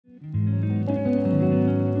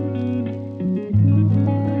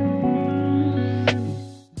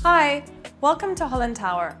Hi, welcome to Holland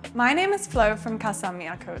Tower. My name is Flo from Casa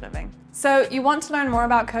Mia Co-Living. So you want to learn more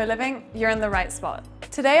about co-living? You're in the right spot.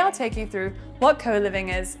 Today I'll take you through what co-living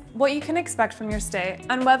is, what you can expect from your stay,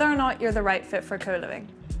 and whether or not you're the right fit for co-living.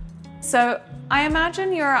 So I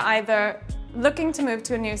imagine you're either looking to move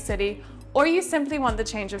to a new city, or you simply want the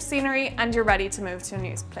change of scenery and you're ready to move to a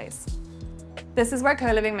new place. This is where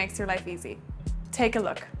co-living makes your life easy. Take a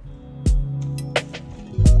look.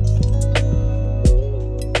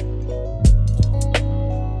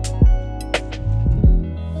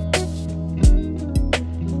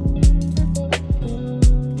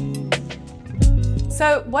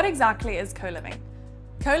 So what exactly is co-living?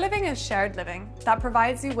 Co-living is shared living that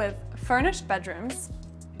provides you with furnished bedrooms,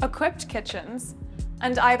 equipped kitchens,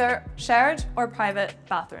 and either shared or private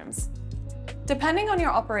bathrooms. Depending on your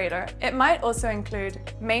operator, it might also include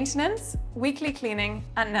maintenance, weekly cleaning,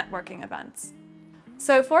 and networking events.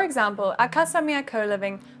 So for example, at Casa Mia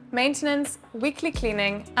Co-Living, maintenance, weekly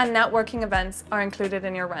cleaning, and networking events are included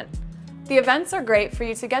in your rent. The events are great for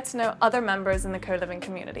you to get to know other members in the co-living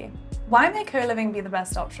community. Why may co-living be the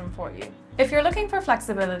best option for you? If you're looking for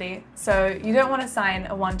flexibility, so you don't want to sign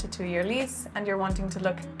a 1 to 2 year lease and you're wanting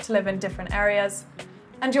to live in different areas,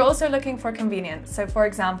 and you're also looking for convenience, so for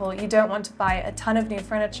example, you don't want to buy a ton of new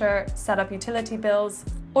furniture, set up utility bills,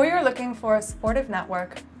 or you're looking for a supportive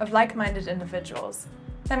network of like-minded individuals,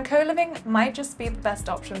 then co-living might just be the best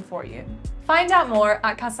option for you. Find out more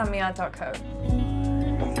at casamia.co.